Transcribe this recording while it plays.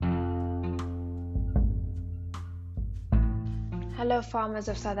Hello, farmers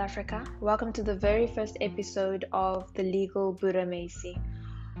of South Africa. Welcome to the very first episode of the Legal Boeremeisie.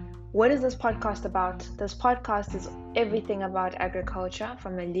 What is this podcast about? This podcast is everything about agriculture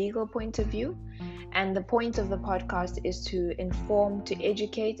from a legal point of view. And the point of the podcast is to inform, to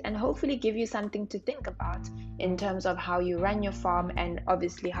educate, and hopefully give you something to think about in terms of how you run your farm and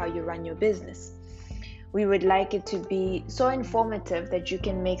obviously how you run your business. We would like it to be so informative that you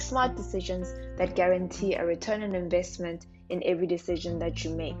can make smart decisions that guarantee a return on investment in every decision that you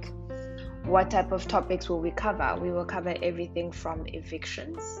make. What type of topics will we cover? We will cover everything from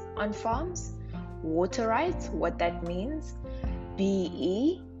evictions on farms, water rights, what that means,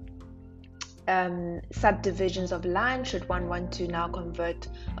 BE, subdivisions of land should one want to now convert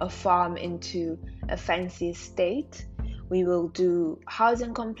a farm into a fancy estate. We will do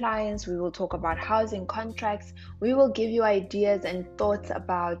housing compliance, we will talk about housing contracts, we will give you ideas and thoughts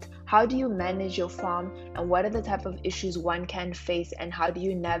about how do you manage your farm and what are the type of issues one can face and how do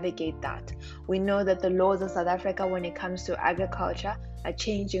you navigate that. We know that the laws of South Africa when it comes to agriculture are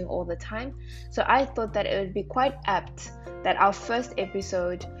changing all the time. So I thought that it would be quite apt that our first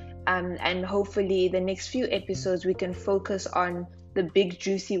episode and hopefully the next few episodes we can focus on the big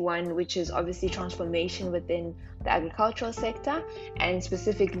juicy one, which is obviously transformation within the agricultural sector and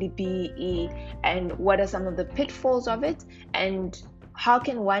specifically BE, and what are some of the pitfalls of it and how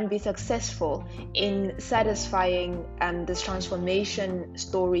can one be successful in satisfying this transformation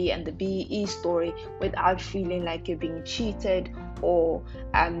story and the BE story without feeling like you're being cheated or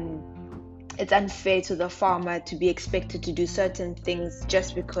it's unfair to the farmer to be expected to do certain things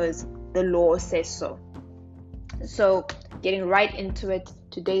just because the law says so. So getting right into it,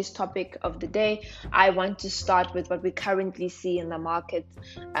 today's topic of the day, I want to start with what we currently see in the market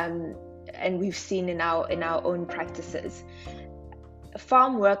and we've seen in our own practices.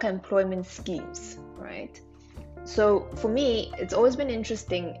 Farm worker employment schemes, right? So for me, it's always been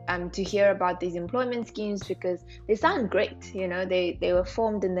interesting to hear about these employment schemes because they sound great. You know, they were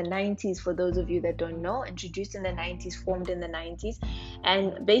formed in the 90s, for those of you that don't know, introduced in the 90s, formed in the 90s.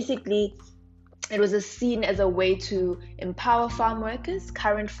 And basically, it was seen as a way to empower farm workers,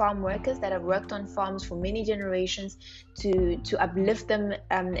 current farm workers that have worked on farms for many generations, to uplift them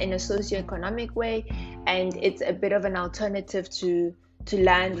in a socioeconomic way. And it's a bit of an alternative to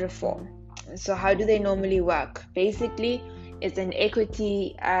land reform. So how do they normally work? Basically, it's an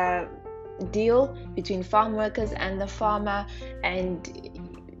equity deal between farm workers and the farmer, and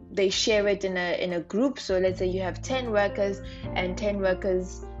they share it in a group. So let's say you have 10 workers and 10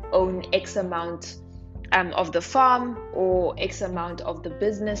 workers own X amount of the farm or X amount of the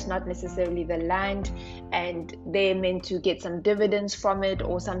business, not necessarily the land, and they're meant to get some dividends from it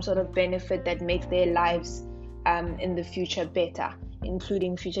or some sort of benefit that makes their lives in the future better,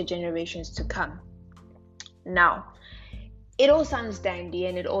 including future generations to come. Now, it all sounds dandy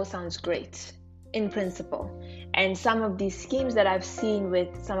and it all sounds great in principle, and some of these schemes that I've seen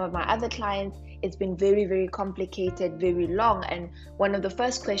with some of my other clients, it's been very, very complicated, very long. And one of the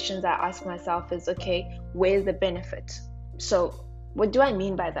first questions I ask myself is, okay, where's the benefit? So what do I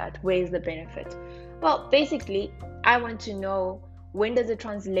mean by that? Where's the benefit? Well, basically, I want to know, when does it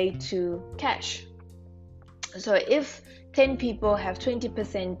translate to cash? So if 10 people have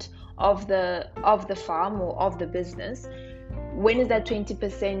 20% of the farm or of the business, when does that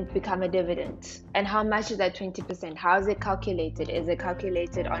 20% become a dividend? And how much is that 20%? How is it calculated? Is it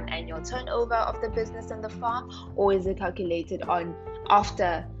calculated on annual turnover of the business and the farm? Or is it calculated on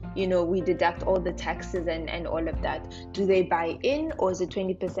after, we deduct all the taxes and all of that? Do they buy in, or is it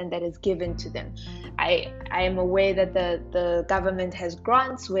 20% that is given to them? I am aware that the government has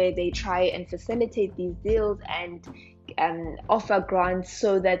grants where they try and facilitate these deals and offer grants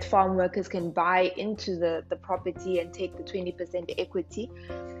so that farm workers can buy into the property and take the 20% equity.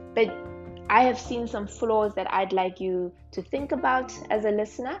 But I have seen some flaws that I'd like you to think about as a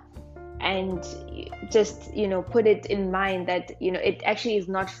listener and just, put it in mind that, it actually is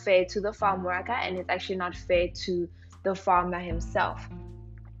not fair to the farm worker and it's actually not fair to the farmer himself.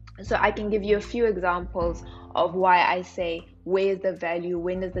 So I can give you a few examples of why I say, where's the value?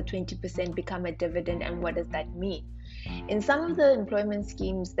 When does the 20% become a dividend and what does that mean? In some of the employment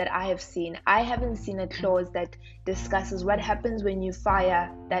schemes that I have seen, I haven't seen a clause that discusses what happens when you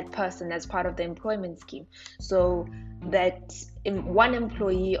fire that person as part of the employment scheme. So that one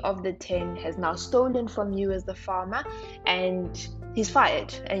employee of the 10 has now stolen from you as the farmer and he's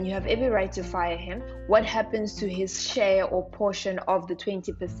fired and you have every right to fire him. What happens to his share or portion of the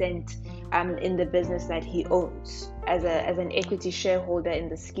 20% in the business that he owns as an equity shareholder in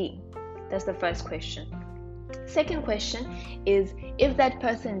the scheme? That's the first question. Second question is, if that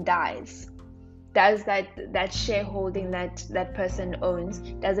person dies, Does that shareholding that person owns,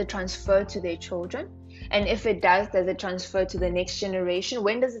 does it transfer to their children? And if it does it transfer to the next generation?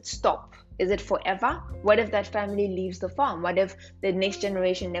 When does it stop? Is it forever? What if that family leaves the farm? What if the next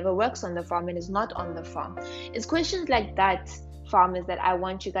generation never works on the farm and is not on the farm? It's questions like that, farmers, that I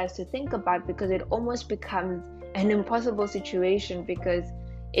want you guys to think about, because it almost becomes an impossible situation, because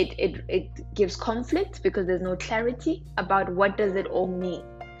it gives conflict, because there's no clarity about what does it all mean.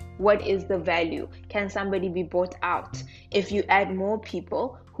 What is the value? Can somebody be bought out? If you add more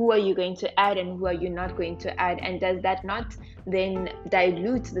people, who are you going to add and who are you not going to add? And does that not then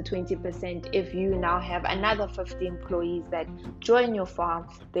dilute the 20% if you now have another 50 employees that join your farm,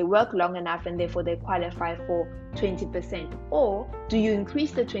 they work long enough and therefore they qualify for 20%? Or do you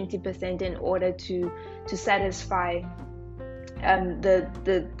increase the 20% in order to satisfy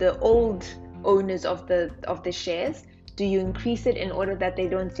the old owners of the shares? Do you increase it in order that they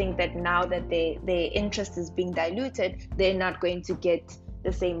don't think that now that their interest is being diluted, they're not going to get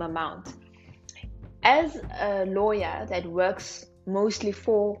the same amount? As a lawyer that works mostly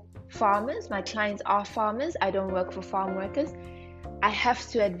for farmers, my clients are farmers, I don't work for farm workers, I have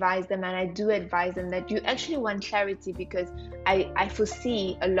to advise them, and I do advise them, that you actually want clarity, because I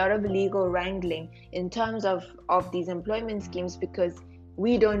foresee a lot of legal wrangling in terms of these employment schemes, because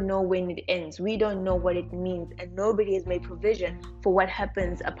we don't know when it ends. We don't know what it means, and nobody has made provision for what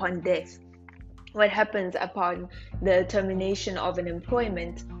happens upon death, what happens upon the termination of an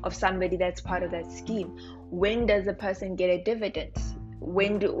employment of somebody that's part of that scheme. When does a person get a dividend?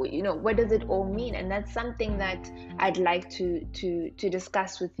 When what does it all mean? And that's something that I'd like to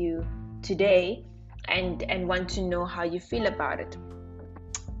discuss with you today, and want to know how you feel about it.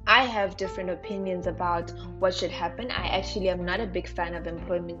 I have different opinions about what should happen. I actually am not a big fan of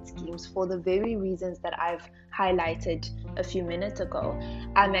employment schemes for the very reasons that I've highlighted a few minutes ago.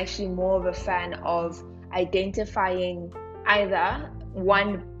 I'm actually more of a fan of identifying either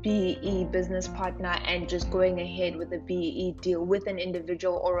one BEE business partner and just going ahead with a BEE deal with an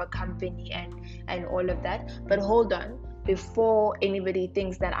individual or a company and all of that. But hold on, before anybody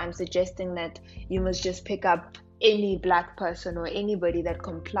thinks that I'm suggesting that you must just pick up any black person or anybody that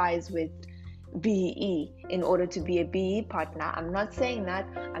complies with BEE in order to be a BEE partner. I'm not saying that.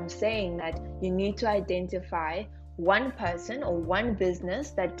 I'm saying that you need to identify one person or one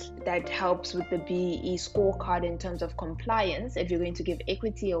business that helps with the BEE scorecard in terms of compliance if you're going to give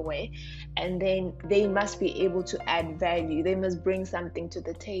equity away, and then they must be able to add value. They must bring something to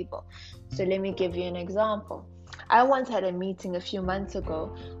the table. So let me give you an example. I once had a meeting a few months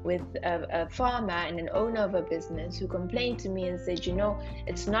ago with a farmer and an owner of a business who complained to me and said,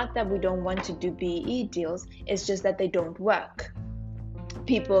 it's not that we don't want to do BEE deals, it's just that they don't work.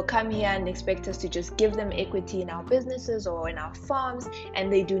 People come here and expect us to just give them equity in our businesses or in our farms,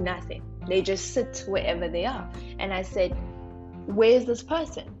 and they do nothing. They just sit wherever they are. And I said, where's this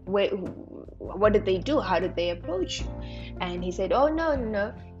person? What did they do? How did they approach you? And he said, oh,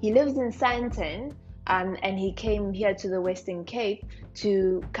 no. He lives in Sandton. And he came here to the Western Cape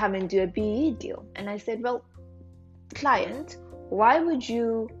to come and do a BEE deal. And I said, well, client, why would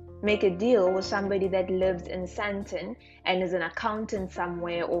you make a deal with somebody that lives in Sandton and is an accountant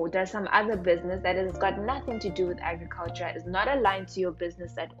somewhere or does some other business that has got nothing to do with agriculture, is not aligned to your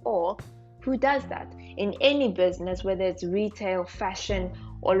business at all? Who does that? In any business, whether it's retail, fashion,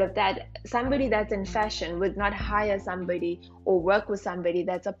 all of that, somebody that's in fashion would not hire somebody or work with somebody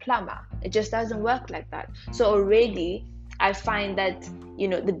that's a plumber. It just doesn't work like that. So already I find that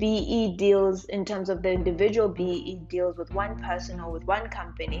the BEE deals, in terms of the individual BEE deals with one person or with one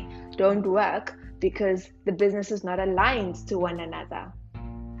company, don't work because the business is not aligned to one another.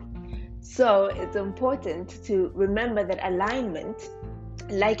 So it's important to remember that alignment,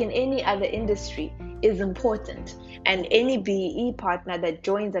 like in any other industry, is important. And any BEE partner that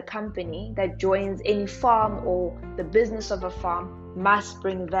joins a company, that joins any farm or the business of a farm, must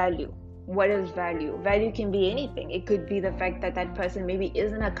bring value. What is value? Value can be anything. It could be the fact that that person maybe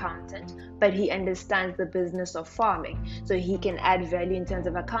is an accountant, but he understands the business of farming, so he can add value in terms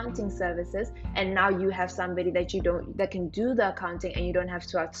of accounting services. And now you have somebody that can do the accounting, and you don't have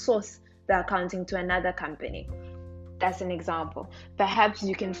to outsource the accounting to another company. That's an example. Perhaps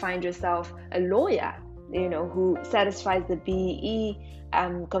you can find yourself a lawyer, who satisfies the BEE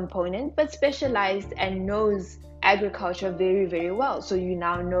component, but specialized and knows agriculture very, very well. So you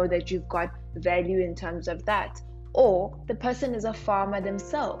now know that you've got value in terms of that. Or the person is a farmer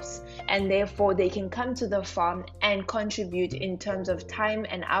themselves, and therefore they can come to the farm and contribute in terms of time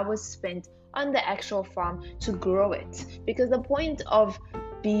and hours spent on the actual farm to grow it. Because the point of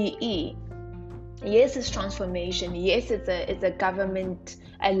BEE Yes, it's transformation. Yes, it's a government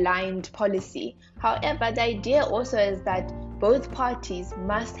aligned policy. However, the idea also is that both parties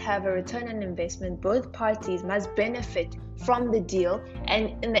must have a return on investment. Both parties must benefit from the deal,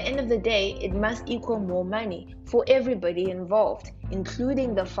 and in the end of the day, it must equal more money for everybody involved,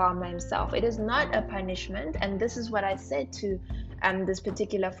 including the farmer himself. It is not a punishment, and this is what I said to this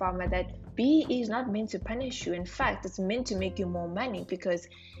particular farmer, that BEE is not meant to punish you. In fact, it's meant to make you more money, because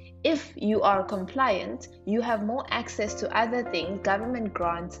if you are compliant, you have more access to other things, government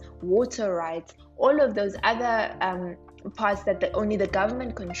grants, water rights, all of those other parts that only the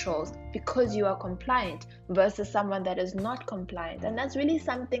government controls, because you are compliant, versus someone that is not compliant. And that's really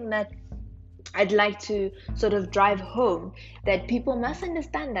something that I'd like to sort of drive home, that people must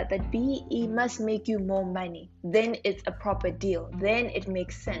understand that BE must make you more money. Then it's a proper deal. Then it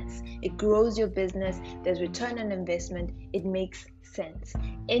makes sense. It grows your business. There's return on investment. It makes sense.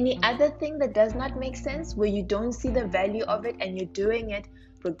 Any other thing that does not make sense, where you don't see the value of it and you're doing it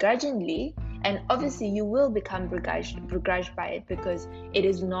begrudgingly, and obviously you will become begrudged by it because it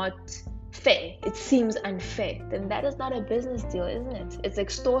is not fair, it seems unfair, then that is not a business deal, isn't it? It's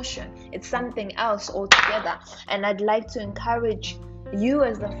extortion. It's something else altogether. And I'd like to encourage you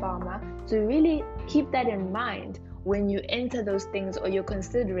as the farmer to really keep that in mind when you enter those things or you're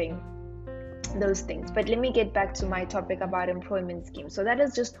considering those things. But let me get back to my topic about employment schemes. So that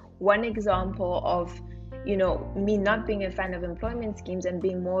is just one example of, me not being a fan of employment schemes and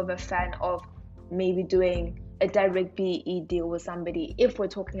being more of a fan of maybe doing a direct BE deal with somebody, if we're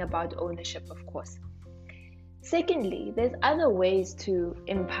talking about ownership, of course. Secondly, there's other ways to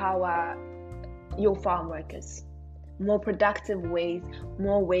empower your farm workers, more productive ways,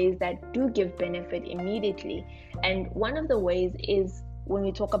 more ways that do give benefit immediately. And one of the ways is when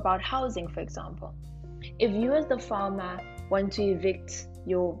we talk about housing, for example. If you as the farmer want to evict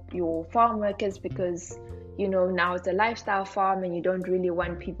your farm workers because now it's a lifestyle farm and you don't really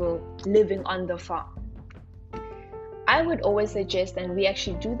want people living on the farm, I would always suggest, and we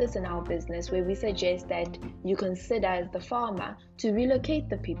actually do this in our business, where we suggest that you consider as the farmer to relocate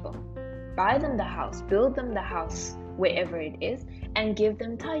the people, buy them the house, build them the house wherever it is, and give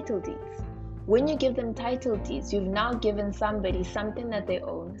them title deeds. When you give them title deeds, you've now given somebody something that they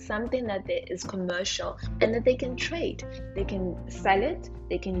own, something that is commercial, and that they can trade. They can sell it,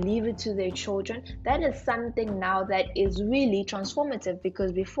 they can leave it to their children. That is something now that is really transformative,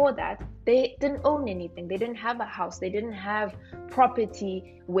 because before that, they didn't own anything. They didn't have a house. They didn't have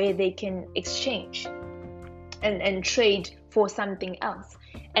property where they can exchange and trade for something else.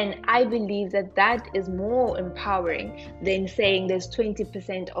 And I believe that is more empowering than saying there's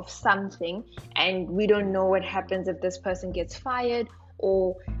 20% of something and we don't know what happens if this person gets fired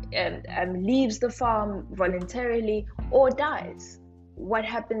or leaves the farm voluntarily or dies. What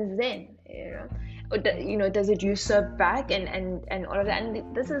happens then? Does it usurp back and all of that?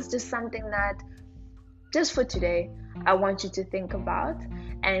 And this is just something that, just for today, I want you to think about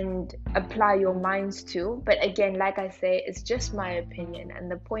and apply your minds to. But again, like I say, it's just my opinion, and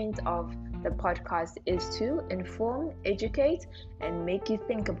the point of the podcast is to inform, educate, and make you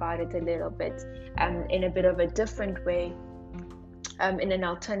think about it a little bit in a bit of a different way, in an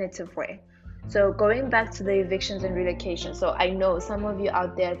alternative way. So going back to the evictions and relocation, so I know some of you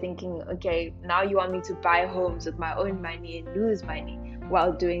out there thinking, okay, now you want me to buy homes with my own money and lose money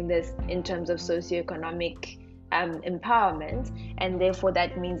while doing this in terms of socioeconomic empowerment, and therefore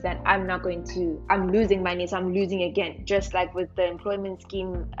that means that I'm losing money, so I'm losing again, just like with the employment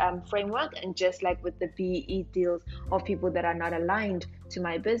scheme framework, and just like with the BE deals of people that are not aligned to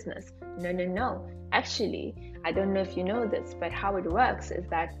my business. No. Actually, I don't know if you know this, but how it works is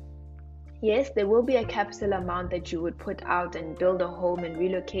that, yes, there will be a capital amount that you would put out and build a home and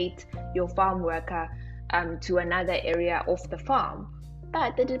relocate your farm worker to another area off the farm.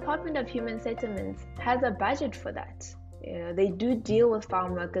 But the Department of Human Settlements has a budget for that. They do deal with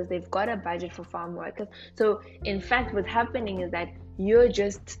farm workers. They've got a budget for farm workers. So in fact, what's happening is that you're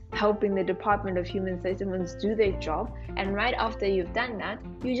just helping the Department of Human Settlements do their job. And right after you've done that,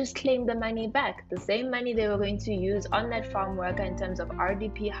 you just claim the money back. The same money they were going to use on that farm worker in terms of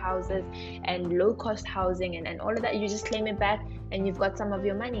RDP houses and low-cost housing and all of that, you just claim it back and you've got some of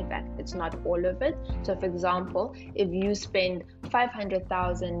your money back. It's not all of it. So for example, if you spend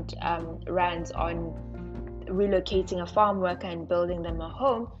 500,000 rands on relocating a farm worker and building them a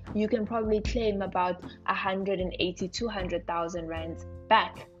home, you can probably claim about 180, 200,000 rands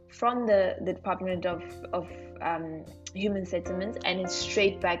back from the Department of Human Settlements, and it's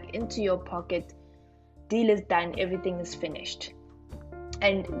straight back into your pocket. Deal is done, everything is finished.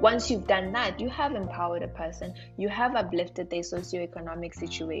 And once you've done that, you have empowered a person, you have uplifted their socioeconomic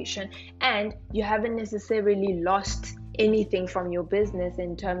situation, and you haven't necessarily lost anything from your business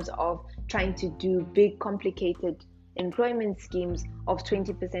in terms of trying to do big, complicated employment schemes of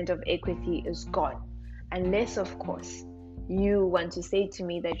 20% of equity is gone. Unless, of course, you want to say to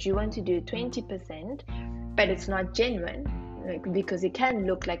me that you want to do 20%, but it's not genuine, because it can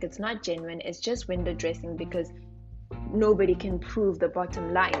look like it's not genuine, it's just window dressing, because nobody can prove the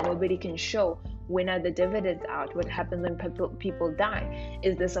bottom line. Nobody can show when are the dividends out, what happens when people die.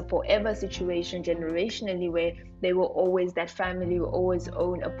 Is this a forever situation generationally where that family will always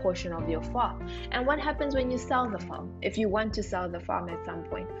own a portion of your farm? And what happens when you sell the farm? If you want to sell the farm at some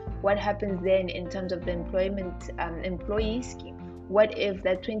point, what happens then in terms of the employee scheme? What if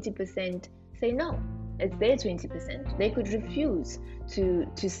that 20% say no? It's their 20%. They could refuse to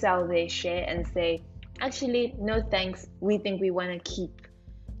sell their share and say, actually, no thanks, we think we want to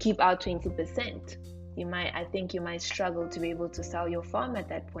keep our 20%. I think you might struggle to be able to sell your farm at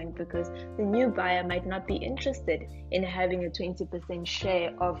that point, because the new buyer might not be interested in having a 20%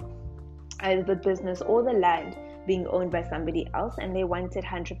 share of either the business or the land being owned by somebody else, and they want it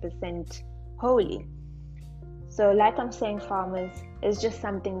 100% wholly. So like I'm saying, farmers, it's just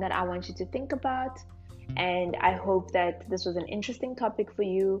something that I want you to think about. And I hope that this was an interesting topic for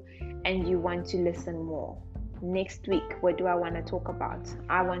you and you want to listen more. Next week, what do I want to talk about?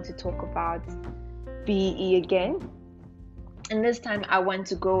 I want to talk about BE again. And this time I want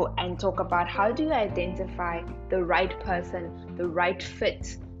to go and talk about how do you identify the right person, the right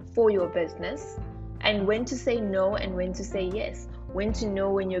fit for your business, and when to say no and when to say yes, when to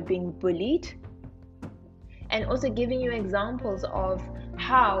know when you're being bullied, and also giving you examples of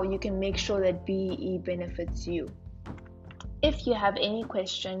how you can make sure that BE benefits you. If you have any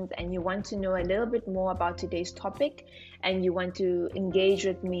questions and you want to know a little bit more about today's topic and you want to engage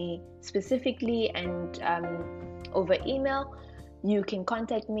with me specifically and over email, you can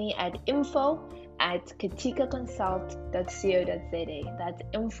contact me at info@katikaconsult.co.za. That's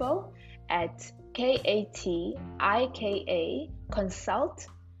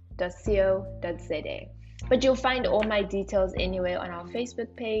info@katikaconsult.co.za. But you'll find all my details anyway on our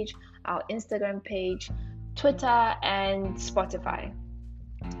Facebook page, our Instagram page, Twitter, and Spotify.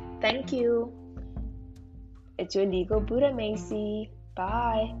 Thank you. It's your Legal Boeremeisie.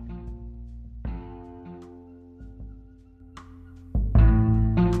 Bye.